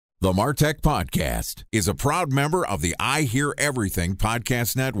The MarTech Podcast is a proud member of the I Hear Everything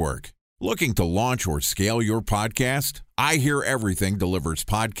Podcast Network. Looking to launch or scale your podcast? I Hear Everything delivers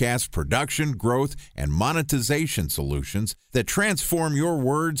podcast production, growth, and monetization solutions that transform your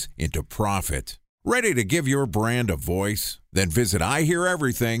words into profit. Ready to give your brand a voice? Then visit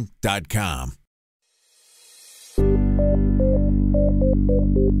iheareverything.com.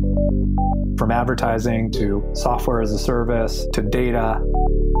 From advertising to software as a service to data.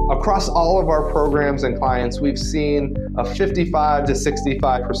 Across all of our programs and clients, we've seen a 55 to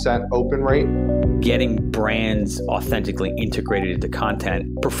 65% open rate. Getting brands authentically integrated into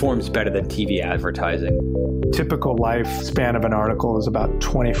content performs better than TV advertising. Typical lifespan of an article is about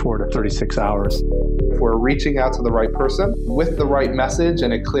 24 to 36 hours. If we're reaching out to the right person with the right message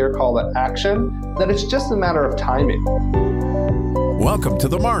and a clear call to action, then it's just a matter of timing. Welcome to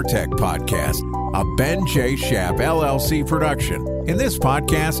the MarTech Podcast, a Ben J. Schaap LLC production. In this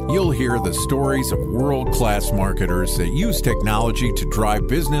podcast, you'll hear the stories of world-class marketers that use technology to drive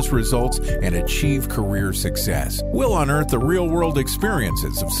business results and achieve career success. We'll unearth the real-world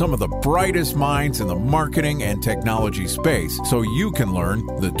experiences of some of the brightest minds in the marketing and technology space so you can learn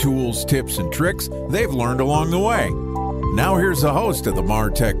the tools, tips, and tricks they've learned along the way. Now here's the host of the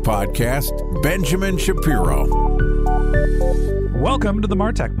MarTech Podcast, Benjamin Shapiro. Welcome to the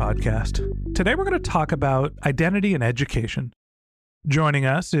MarTech Podcast. Today we're going to talk about identity and education. Joining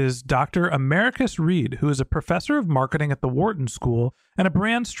us is Dr. Americus Reed, who is a professor of marketing at the Wharton School and a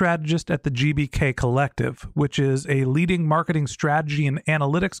brand strategist at the GBK Collective, which is a leading marketing strategy and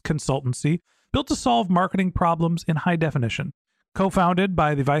analytics consultancy built to solve marketing problems in high definition. Co-founded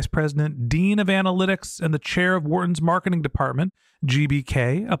by the Vice President, Dean of Analytics, and the Chair of Wharton's Marketing Department,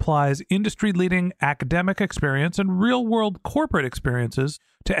 GBK applies industry-leading academic experience and real-world corporate experiences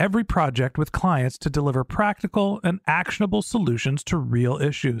to every project with clients to deliver practical and actionable solutions to real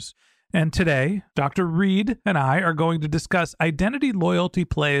issues. And today, Dr. Reed and I are going to discuss identity loyalty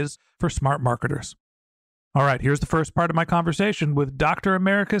plays for smart marketers. All right, here's the first part of my conversation with Dr.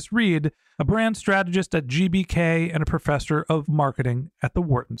 Americus Reed, a brand strategist at GBK and a professor of marketing at the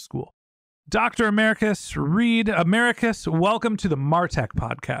Wharton School. Dr. Americus Reed, Americus, welcome to the MarTech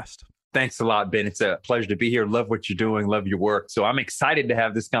Podcast. Thanks a lot, Ben. It's a pleasure to be here. Love what you're doing. Love your work. So I'm excited to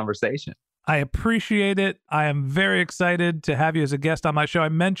have this conversation. I appreciate it. I am very excited to have you as a guest on my show. I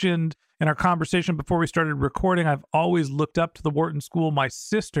mentioned in our conversation before we started recording, I've always looked up to the Wharton School. My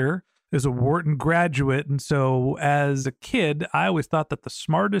sister is a Wharton graduate. And so as a kid, I always thought that the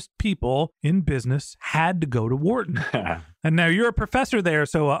smartest people in business had to go to Wharton. And now you're a professor there.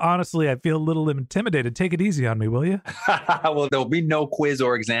 So honestly, I feel a little intimidated. Take it easy on me, will you? Well, there'll be no quiz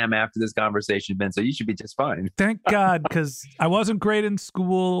or exam after this conversation, Ben. So you should be just fine. Thank God, because I wasn't great in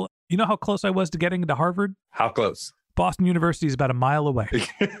school. You know how close I was to getting into Harvard? How close? Boston University is about a mile away.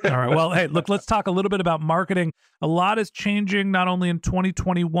 All right. Well, hey, look, let's talk a little bit about marketing. A lot is changing, not only in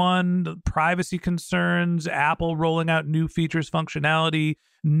 2021, the privacy concerns, Apple rolling out new features, functionality.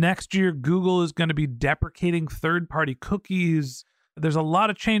 Next year, Google is going to be deprecating third-party cookies. There's a lot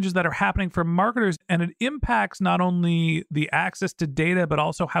of changes that are happening for marketers, and it impacts not only the access to data, but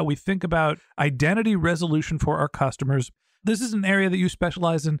also how we think about identity resolution for our customers. This is an area that you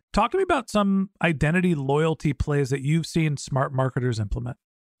specialize in. Talk to me about some identity loyalty plays that you've seen smart marketers implement.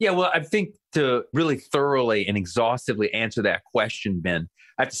 Yeah, well, I think to really thoroughly and exhaustively answer that question, Ben,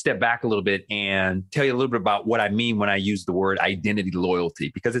 I have to step back a little bit and tell you a little bit about what I mean when I use the word identity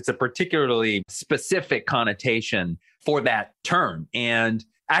loyalty, because it's a particularly specific connotation for that term. And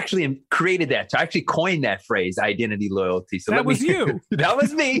actually created that. So I actually coined that phrase, identity loyalty. So that was you. That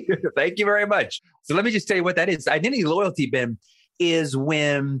was me. Thank you very much. So let me just tell you what that is. Identity loyalty, Ben, is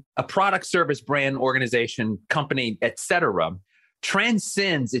when a product, service, brand, organization, company, etc.,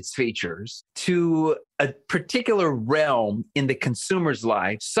 transcends its features to a particular realm in the consumer's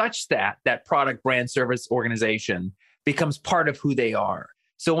life such that that product, brand, service, organization becomes part of who they are.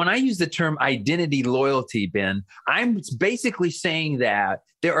 So when I use the term identity loyalty, Ben, I'm basically saying that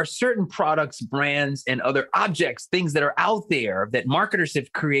there are certain products, brands, and other objects, things that are out there that marketers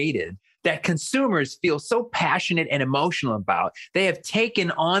have created that consumers feel so passionate and emotional about. They have taken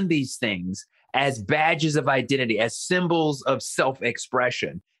on these things as badges of identity, as symbols of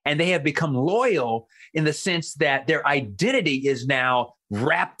self-expression. And they have become loyal in the sense that their identity is now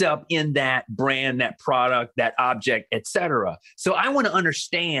wrapped up in that brand, that product, that object, et cetera. So I want to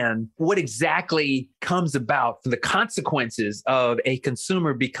understand what exactly comes about for the consequences of a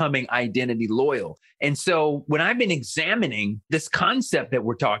consumer becoming identity loyal. And so when I've been examining this concept that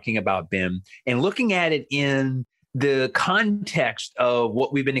we're talking about, Ben, and looking at it in the context of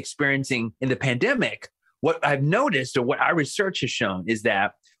what we've been experiencing in the pandemic, what I've noticed or what our research has shown is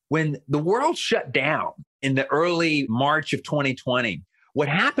that when the world shut down in the early March of 2020, what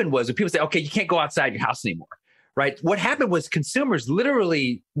happened was when people say, okay, you can't go outside your house anymore, right? What happened was consumers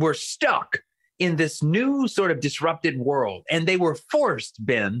literally were stuck in this new sort of disrupted world. And they were forced,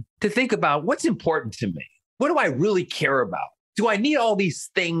 Ben, to think about what's important to me. What do I really care about? Do I need all these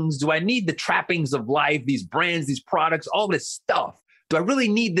things? Do I need the trappings of life, these brands, these products, all this stuff? Do I really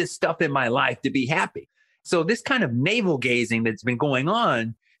need this stuff in my life to be happy? So this kind of navel gazing that's been going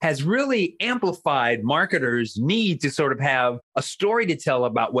on has really amplified marketers' need to sort of have a story to tell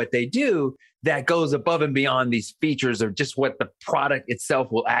about what they do that goes above and beyond these features or just what the product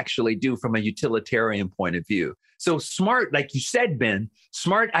itself will actually do from a utilitarian point of view. So smart, like you said, Ben,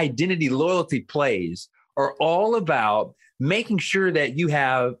 smart identity loyalty plays are all about making sure that you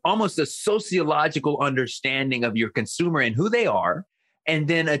have almost a sociological understanding of your consumer and who they are, and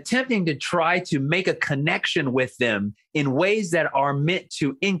then attempting to try to make a connection with them in ways that are meant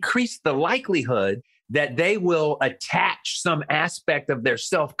to increase the likelihood that they will attach some aspect of their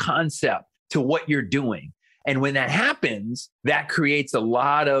self-concept to what you're doing. And when that happens, that creates a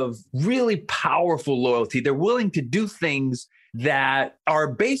lot of really powerful loyalty. They're willing to do things that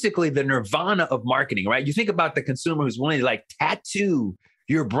are basically the nirvana of marketing, right? You think about the consumer who's willing to like tattoo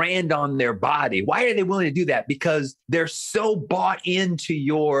your brand on their body. Why are they willing to do that? Because they're so bought into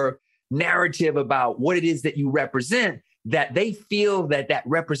your narrative about what it is that you represent that they feel that that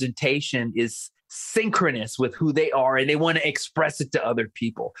representation is synchronous with who they are and they want to express it to other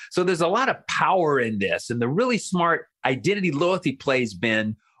people. So there's a lot of power in this. And the really smart identity loyalty plays,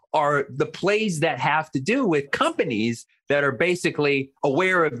 Ben, are the plays that have to do with companies that are basically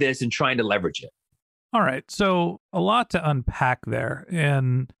aware of this and trying to leverage it. All right. So a lot to unpack there.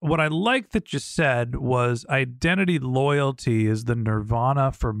 And what I like that you said was identity loyalty is the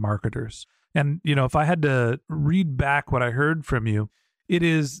nirvana for marketers. And, you know, if I had to read back what I heard from you, it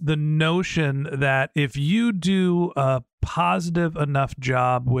is the notion that if you do a positive enough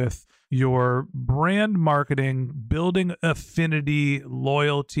job with your brand marketing, building affinity,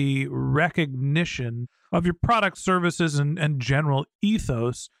 loyalty, recognition of your product, services, and general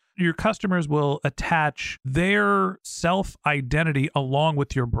ethos, your customers will attach their self-identity along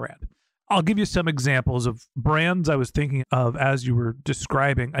with your brand. I'll give you some examples of brands I was thinking of as you were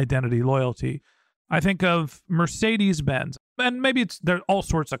describing identity loyalty. I think of Mercedes-Benz, and maybe there are all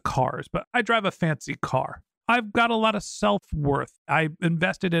sorts of cars, but I drive a fancy car. I've got a lot of self-worth. I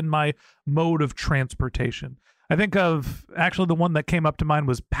invested in my mode of transportation. I think of, actually the one that came up to mind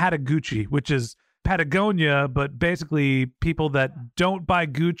was Patagucci, which is Patagonia, but basically people that don't buy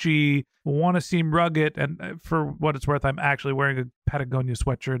Gucci want to seem rugged. And for what it's worth, I'm actually wearing a Patagonia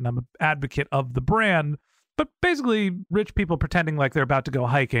sweatshirt and I'm an advocate of the brand. But basically rich people pretending like they're about to go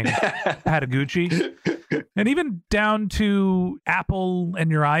hiking, Patagucci. And even down to Apple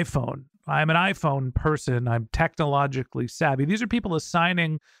and your iPhone. I'm an iPhone person. I'm technologically savvy. These are people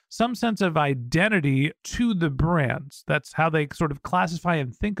assigning some sense of identity to the brands. That's how they sort of classify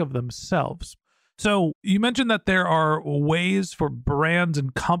and think of themselves. So you mentioned that there are ways for brands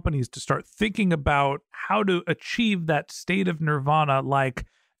and companies to start thinking about how to achieve that state of nirvana like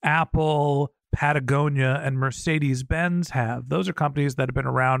Apple, Patagonia, and Mercedes-Benz have. Those are companies that have been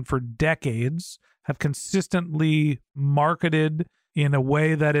around for decades, have consistently marketed in a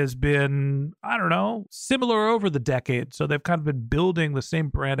way that has been, I don't know, similar over the decades. So they've kind of been building the same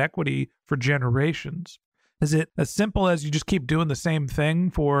brand equity for generations. Is it as simple as you just keep doing the same thing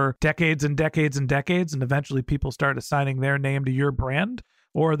for decades and decades and decades, and eventually people start assigning their name to your brand?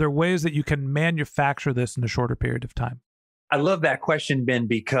 Or are there ways that you can manufacture this in a shorter period of time? I love that question, Ben,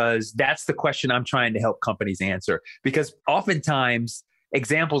 because that's the question I'm trying to help companies answer. Because oftentimes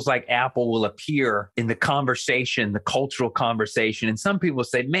examples like Apple will appear in the conversation, the cultural conversation. And some people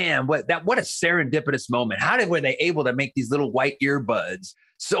say, man, what a serendipitous moment. Were they able to make these little white earbuds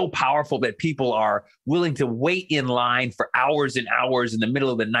so powerful that people are willing to wait in line for hours and hours in the middle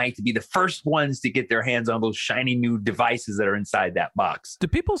of the night to be the first ones to get their hands on those shiny new devices that are inside that box? Do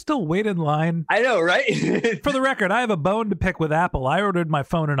people still wait in line? I know, right? For the record, I have a bone to pick with Apple. I ordered my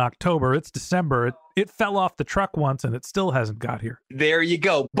phone in October. It's December. It fell off the truck once and it still hasn't got here. There you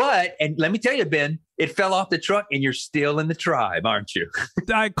go. But, and let me tell you, Ben, it fell off the truck and you're still in the tribe, aren't you?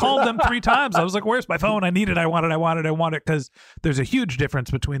 I called them 3 times. I was like, where's my phone? I need it. I want it. Because there's a huge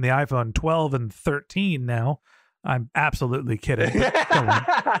difference between the iPhone 12 and 13 now. I'm absolutely kidding.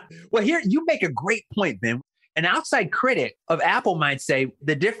 Well, here, you make a great point, Ben. An outside critic of Apple might say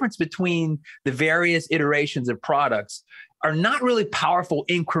the difference between the various iterations of products are not really powerful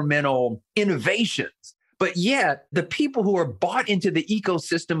incremental innovations, But yet, the people who are bought into the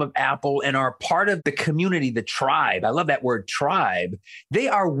ecosystem of Apple and are part of the community, the tribe, I love that word tribe, they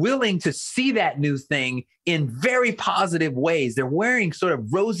are willing to see that new thing in very positive ways. They're wearing sort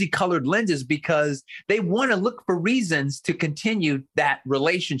of rosy colored lenses because they want to look for reasons to continue that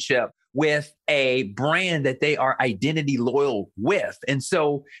relationship with a brand that they are identity loyal with. And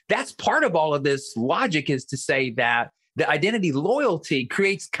so that's part of all of this logic, is to say that the identity loyalty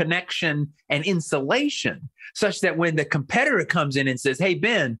creates connection and insulation, such that when the competitor comes in and says, hey,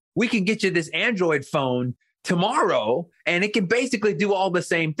 Ben, we can get you this Android phone tomorrow and it can basically do all the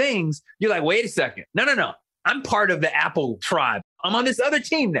same things, you're like, wait a second. No. I'm part of the Apple tribe. I'm on this other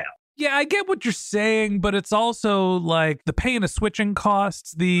team now. Yeah, I get what you're saying, but it's also like the paying of switching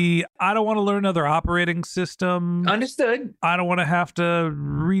costs, I don't want to learn another operating system. Understood. I don't want to have to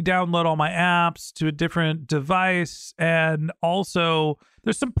re-download all my apps to a different device. And also,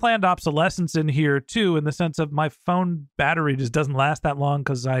 there's some planned obsolescence in here too, in the sense of my phone battery just doesn't last that long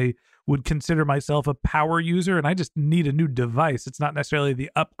because I would consider myself a power user and I just need a new device. It's not necessarily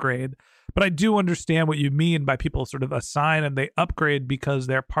the upgrade. But I do understand what you mean by people sort of assign and they upgrade because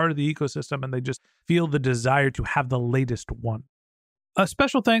they're part of the ecosystem and they just feel the desire to have the latest one. A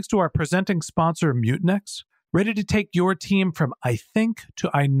special thanks to our presenting sponsor, Mutinex. Ready to take your team from I think to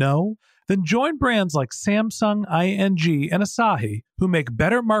I know? Then join brands like Samsung, ING, and Asahi who make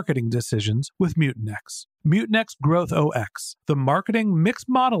better marketing decisions with Mutinex. Mutinex Growth OX, the marketing mix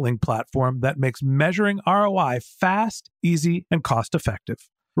modeling platform that makes measuring ROI fast, easy, and cost-effective.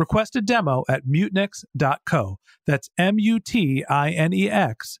 Request a demo at mutinex.co. That's MUTINEX.co.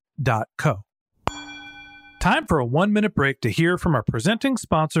 Time for a 1-minute break to hear from our presenting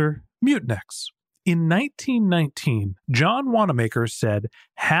sponsor, Mutinex. In 1919, John Wanamaker said,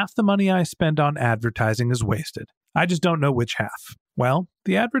 half the money I spend on advertising is wasted. I just don't know which half. Well,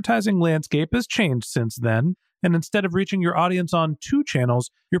 the advertising landscape has changed since then, and instead of reaching your audience on 2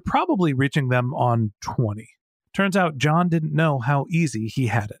 channels, you're probably reaching them on 20. Turns out John didn't know how easy he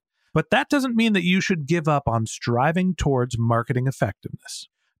had it. But that doesn't mean that you should give up on striving towards marketing effectiveness.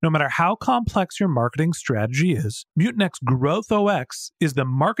 No matter how complex your marketing strategy is, Mutinex Growth OX is the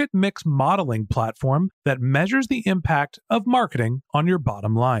market mix modeling platform that measures the impact of marketing on your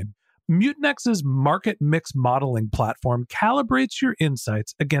bottom line. Mutinex's market mix modeling platform calibrates your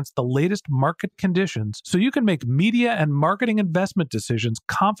insights against the latest market conditions so you can make media and marketing investment decisions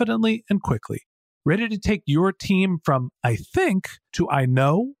confidently and quickly. Ready to take your team from I think to I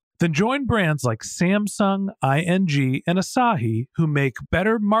know? Then join brands like Samsung, ING, and Asahi who make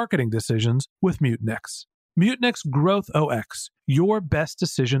better marketing decisions with Mutinex. Mutinex Growth OX. Your best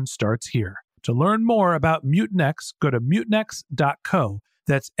decision starts here. To learn more about Mutinex, go to mutinex.co.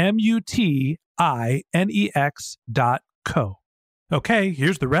 That's MUTINEX.co. Okay,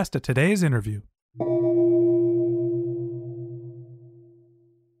 here's the rest of today's interview.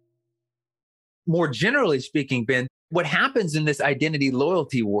 More generally speaking, Ben, what happens in this identity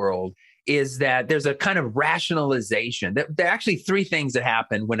loyalty world is that there's a kind of rationalization. There are actually 3 things that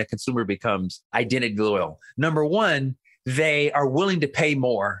happen when a consumer becomes identity loyal. Number 1, they are willing to pay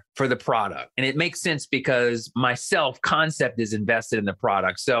more for the product. And it makes sense because my self-concept is invested in the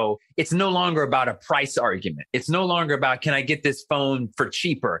product. So it's no longer about a price argument. It's no longer about, can I get this phone for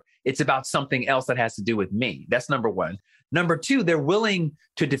cheaper? It's about something else that has to do with me. That's number 1. Number 2, they're willing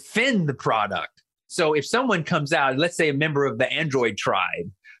to defend the product. So if someone comes out, let's say a member of the Android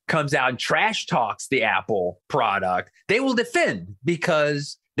tribe comes out and trash talks the Apple product, they will defend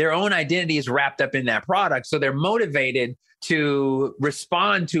because their own identity is wrapped up in that product. So they're motivated to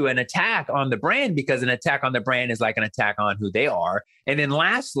respond to an attack on the brand because an attack on the brand is like an attack on who they are. And then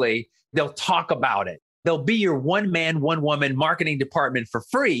lastly, they'll talk about it. They'll be your one man, one woman marketing department for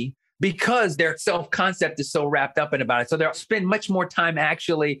free because their self-concept is so wrapped up in about it. So they'll spend much more time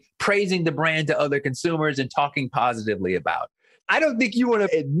actually praising the brand to other consumers and talking positively about it. I don't think you want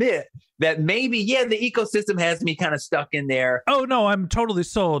to admit that maybe, the ecosystem has me kind of stuck in there. Oh, no, I'm totally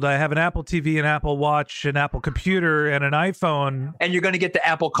sold. I have an Apple TV, an Apple Watch, an Apple computer, and an iPhone. And you're going to get the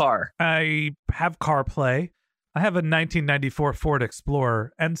Apple car. I have CarPlay. I have a 1994 Ford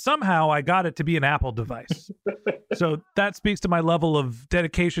Explorer, and somehow I got it to be an Apple device. So that speaks to my level of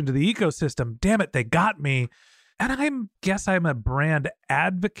dedication to the ecosystem. Damn it, they got me. And I guess I'm a brand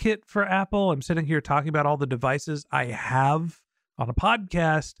advocate for Apple. I'm sitting here talking about all the devices I have on a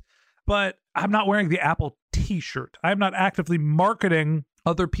podcast, but I'm not wearing the Apple t-shirt. I'm not actively marketing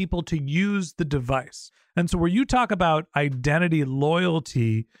other people to use the device. And so where you talk about identity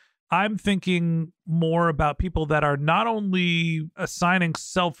loyalty, I'm thinking more about people that are not only assigning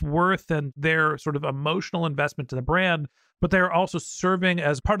self-worth and their sort of emotional investment to the brand, but they're also serving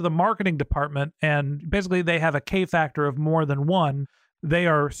as part of the marketing department. And basically they have a K factor of more than one. They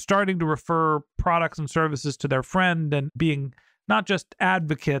are starting to refer products and services to their friend and being not just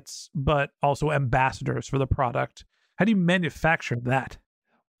advocates, but also ambassadors for the product. How do you manufacture that?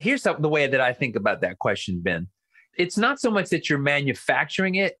 Here's the way that I think about that question, Ben. It's not so much that you're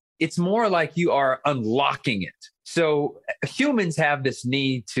manufacturing it. It's more like you are unlocking it. So humans have this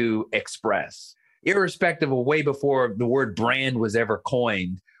need to express, irrespective of way before the word brand was ever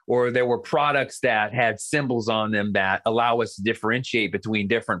coined, or there were products that had symbols on them that allow us to differentiate between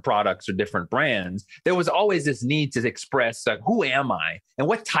different products or different brands. There was always this need to express, like, who am I and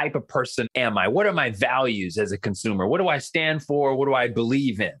what type of person am I? What are my values as a consumer? What do I stand for? What do I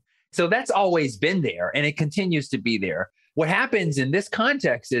believe in? So that's always been there, and it continues to be there. What happens in this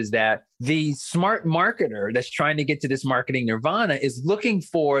context is that the smart marketer that's trying to get to this marketing nirvana is looking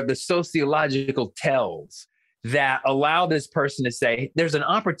for the sociological tells that allow this person to say, there's an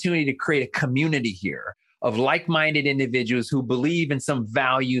opportunity to create a community here of like-minded individuals who believe in some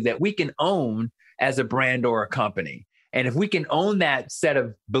value that we can own as a brand or a company. And if we can own that set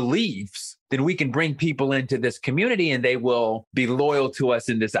of beliefs, then we can bring people into this community and they will be loyal to us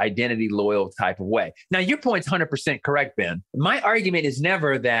in this identity loyal type of way. Now, your point's 100% correct, Ben. My argument is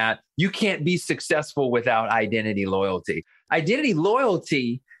never that you can't be successful without identity loyalty. Identity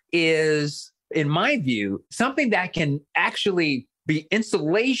loyalty is, in my view, something that can actually be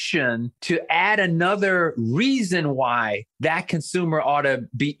insulation to add another reason why that consumer ought to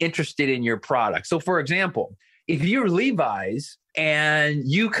be interested in your product. So, for example, if you're Levi's and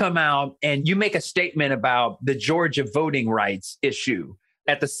you come out and you make a statement about the Georgia voting rights issue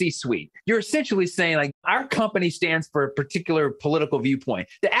at the C-suite, you're essentially saying, like, our company stands for a particular political viewpoint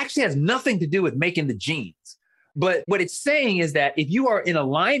that actually has nothing to do with making the jeans. But what it's saying is that if you are in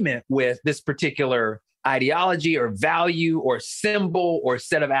alignment with this particular ideology or value or symbol or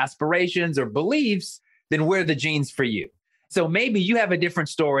set of aspirations or beliefs, then we're the jeans for you. So maybe you have a different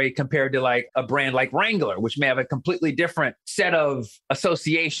story compared to like a brand like Wrangler, which may have a completely different set of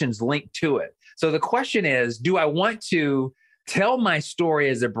associations linked to it. So the question is, do I want to tell my story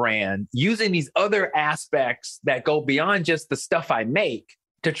as a brand using these other aspects that go beyond just the stuff I make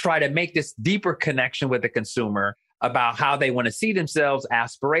to try to make this deeper connection with the consumer about how they want to see themselves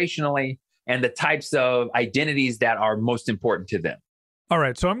aspirationally and the types of identities that are most important to them? All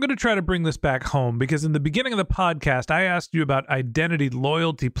right, so I'm going to try to bring this back home because in the beginning of the podcast, I asked you about identity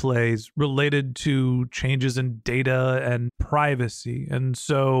loyalty plays related to changes in data and privacy. And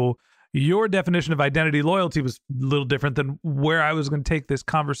so your definition of identity loyalty was a little different than where I was going to take this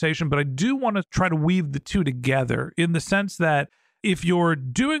conversation, but I do want to try to weave the two together in the sense that if you're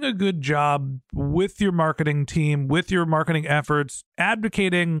doing a good job with your marketing team, with your marketing efforts,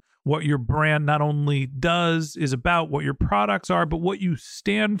 advocating what your brand not only does, is about, what your products are, but what you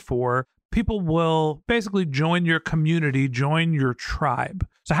stand for, people will basically join your community, join your tribe.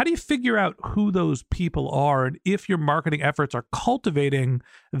 So how do you figure out who those people are and if your marketing efforts are cultivating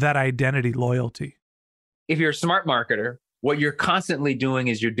that identity loyalty? If you're a smart marketer, what you're constantly doing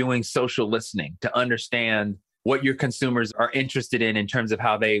is you're doing social listening to understand what your consumers are interested in terms of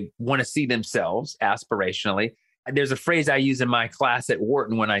how they want to see themselves aspirationally. There's a phrase I use in my class at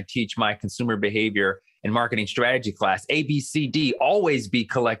Wharton when I teach my consumer behavior and marketing strategy class, ABCD, always be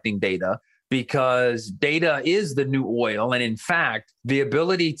collecting data, because data is the new oil. And in fact, the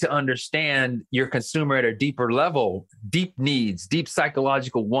ability to understand your consumer at a deeper level, deep needs, deep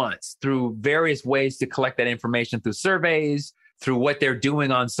psychological wants through various ways to collect that information through surveys, through what they're doing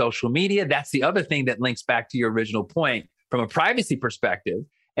on social media. That's the other thing that links back to your original point from a privacy perspective.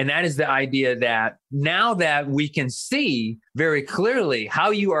 And that is the idea that now that we can see very clearly how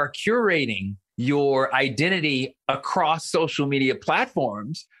you are curating your identity across social media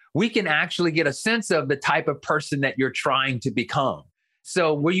platforms, we can actually get a sense of the type of person that you're trying to become.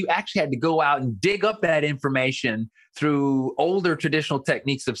 So where you actually had to go out and dig up that information through older traditional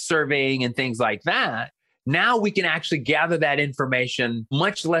techniques of surveying and things like that, now we can actually gather that information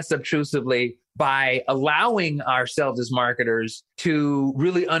much less obtrusively by allowing ourselves as marketers to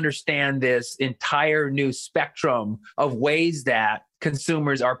really understand this entire new spectrum of ways that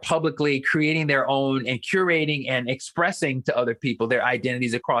consumers are publicly creating their own and curating and expressing to other people their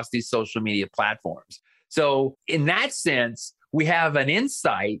identities across these social media platforms. So in that sense, we have an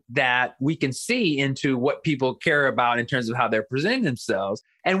insight that we can see into what people care about in terms of how they're presenting themselves.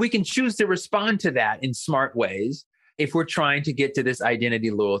 And we can choose to respond to that in smart ways if we're trying to get to this identity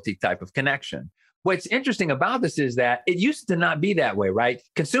loyalty type of connection. what's interesting about this is that it used to not be that way, right?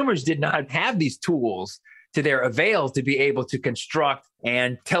 Consumers did not have these tools to their avail to be able to construct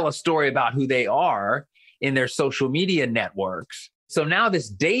and tell a story about who they are in their social media networks. So now this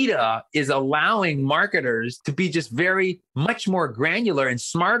data is allowing marketers to be just very much more granular and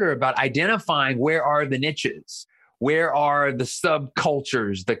smarter about identifying where are the niches, where are the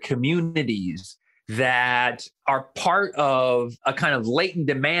subcultures, the communities that are part of a kind of latent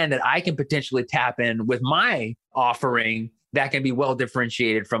demand that I can potentially tap in with my offering that can be well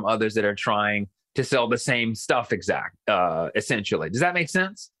differentiated from others that are trying to sell the same stuff essentially. Does that make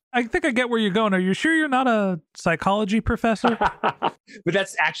sense? I think I get where you're going. Are you sure you're not a psychology professor? But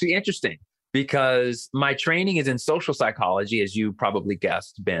that's actually interesting because my training is in social psychology, as you probably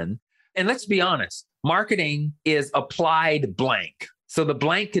guessed, Ben. And let's be honest, marketing is applied blank. So the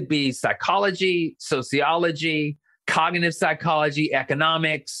blank could be psychology, sociology, cognitive psychology,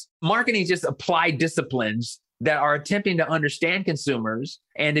 economics. Marketing is just applied disciplines that are attempting to understand consumers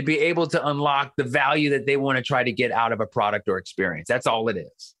and to be able to unlock the value that they want to try to get out of a product or experience. That's all it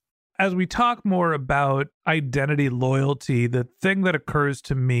is. As we talk more about identity loyalty, the thing that occurs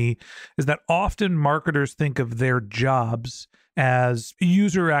to me is that often marketers think of their jobs as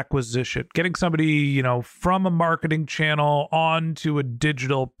user acquisition, getting somebody, from a marketing channel onto a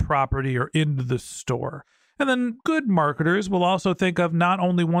digital property or into the store. And then good marketers will also think of not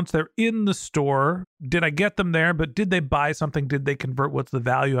only once they're in the store, did I get them there, but did they buy something? Did they convert? What's the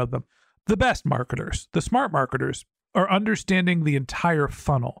value of them? The best marketers, the smart marketers, are understanding the entire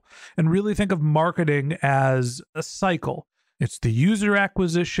funnel and really think of marketing as a cycle. It's the user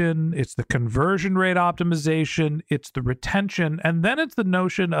acquisition, it's the conversion rate optimization, it's the retention, and then it's the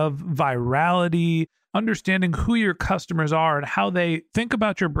notion of virality, understanding who your customers are and how they think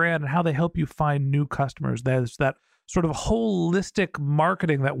about your brand and how they help you find new customers. There's that sort of holistic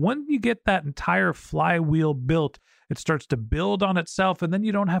marketing that when you get that entire flywheel built, it starts to build on itself, and then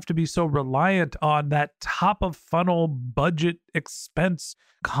you don't have to be so reliant on that top of funnel budget expense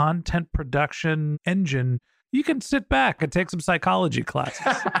content production engine. You can sit back and take some psychology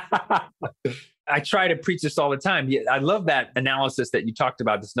classes. I try to preach this all the time. I love that analysis that you talked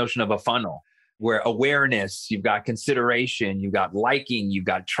about, this notion of a funnel, where awareness, you've got consideration, you've got liking, you've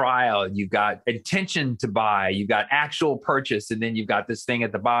got trial, you've got intention to buy, you've got actual purchase, and then you've got this thing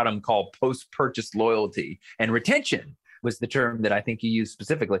at the bottom called post-purchase loyalty. And retention was the term that I think you used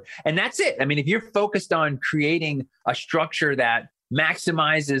specifically. And that's it. I mean, if you're focused on creating a structure that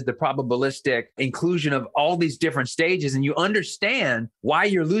maximizes the probabilistic inclusion of all these different stages, and you understand why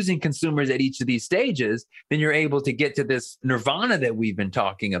you're losing consumers at each of these stages, then you're able to get to this nirvana that we've been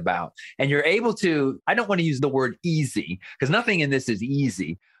talking about. And you're able to, I don't want to use the word easy, because nothing in this is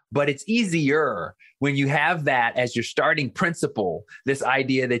easy, but it's easier when you have that as your starting principle, this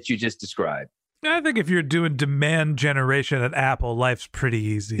idea that you just described. I think if you're doing demand generation at Apple, life's pretty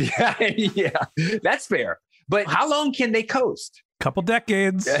easy. Yeah, that's fair. But how long can they coast? Couple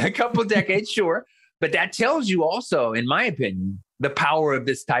decades. A couple decades, sure. But that tells you also, in my opinion, the power of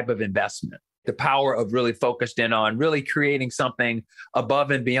this type of investment, the power of really focused in on really creating something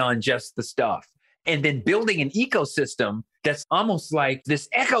above and beyond just the stuff. And then building an ecosystem that's almost like this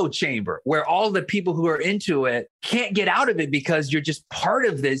echo chamber where all the people who are into it can't get out of it because you're just part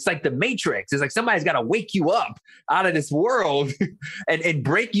of this. It's like the Matrix. It's like somebody's got to wake you up out of this world and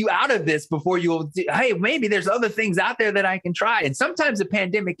break you out of this before you'll, hey, maybe there's other things out there that I can try. And sometimes the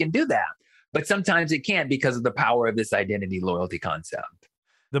pandemic can do that, but sometimes it can't because of the power of this identity loyalty concept.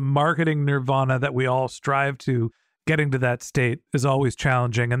 The marketing nirvana that we all strive to, getting to that state is always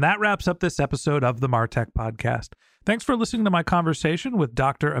challenging. And that wraps up this episode of the MarTech Podcast. Thanks for listening to my conversation with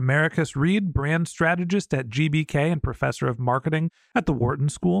Dr. Americus Reed, brand strategist at GBK and professor of marketing at the Wharton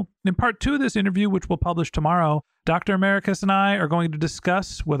School. In part 2 of this interview, which we'll publish tomorrow, Dr. Americus and I are going to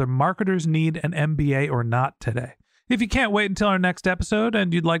discuss whether marketers need an MBA or not today. If you can't wait until our next episode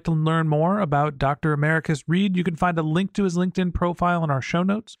and you'd like to learn more about Dr. Americus Reed, you can find a link to his LinkedIn profile in our show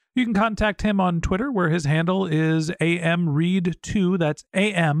notes. You can contact him on Twitter, where his handle is AMReed2. That's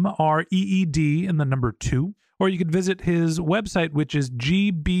AMREED and the number 2. Or you can visit his website, which is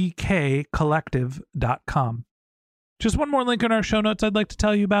gbkcollective.com. Just one more link in our show notes I'd like to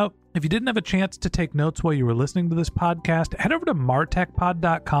tell you about. If you didn't have a chance to take notes while you were listening to this podcast, head over to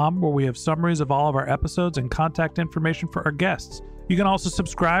martechpod.com, where we have summaries of all of our episodes and contact information for our guests. You can also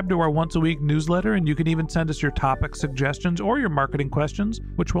subscribe to our once-a-week newsletter, and you can even send us your topic suggestions or your marketing questions,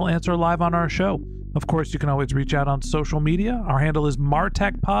 which we'll answer live on our show. Of course, you can always reach out on social media. Our handle is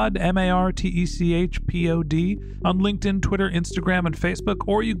MarTechPod, MarTechPod, on LinkedIn, Twitter, Instagram, and Facebook,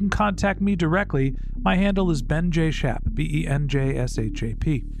 or you can contact me directly. My handle is Ben J. Shap,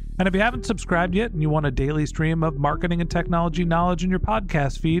 BenJShap. And if you haven't subscribed yet and you want a daily stream of marketing and technology knowledge in your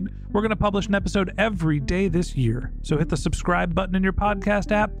podcast feed, we're going to publish an episode every day this year. So hit the subscribe button in your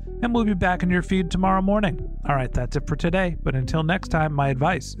podcast app, and we'll be back in your feed tomorrow morning. All right, that's it for today. But until next time, my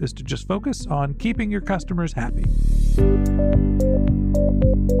advice is to just focus on keeping your customers happy.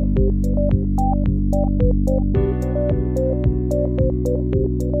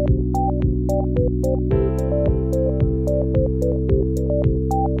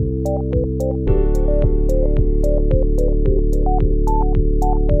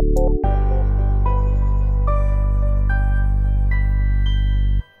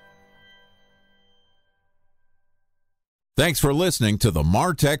 Thanks for listening to the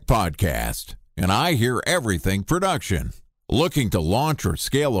MarTech Podcast, and I Hear Everything production. Looking to launch or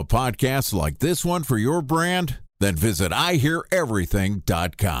scale a podcast like this one for your brand? Then visit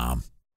iheareverything.com.